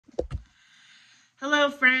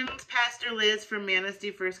Hello, friends. Pastor Liz from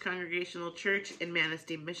Manistee First Congregational Church in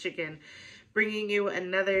Manistee, Michigan, bringing you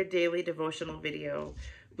another daily devotional video.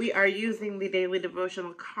 We are using the daily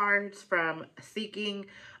devotional cards from Seeking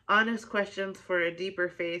Honest Questions for a Deeper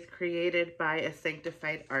Faith, created by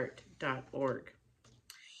sanctifiedart.org.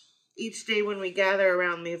 Each day when we gather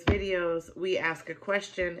around these videos, we ask a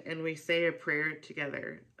question and we say a prayer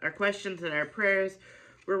together. Our questions and our prayers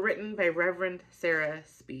were written by Reverend Sarah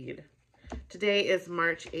Speed. Today is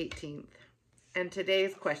March 18th, and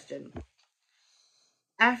today's question.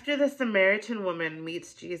 After the Samaritan woman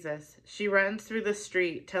meets Jesus, she runs through the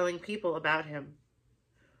street telling people about him.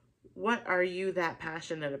 What are you that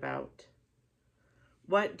passionate about?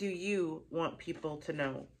 What do you want people to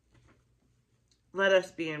know? Let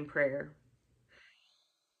us be in prayer.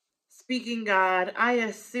 Speaking God, I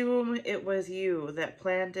assume it was you that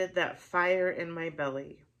planted that fire in my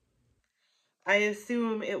belly. I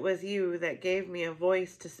assume it was you that gave me a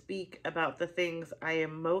voice to speak about the things I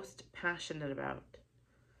am most passionate about.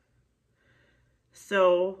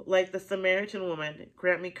 So, like the Samaritan woman,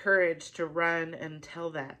 grant me courage to run and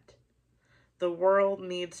tell that. The world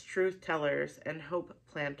needs truth tellers and hope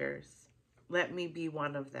planters. Let me be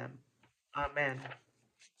one of them. Amen.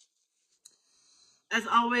 As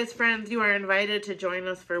always, friends, you are invited to join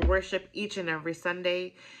us for worship each and every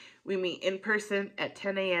Sunday. We meet in person at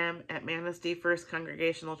 10 a.m. at Manistee First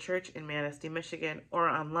Congregational Church in Manistee, Michigan, or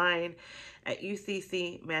online at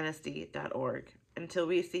uccmanistee.org. Until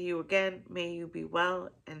we see you again, may you be well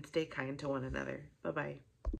and stay kind to one another. Bye-bye.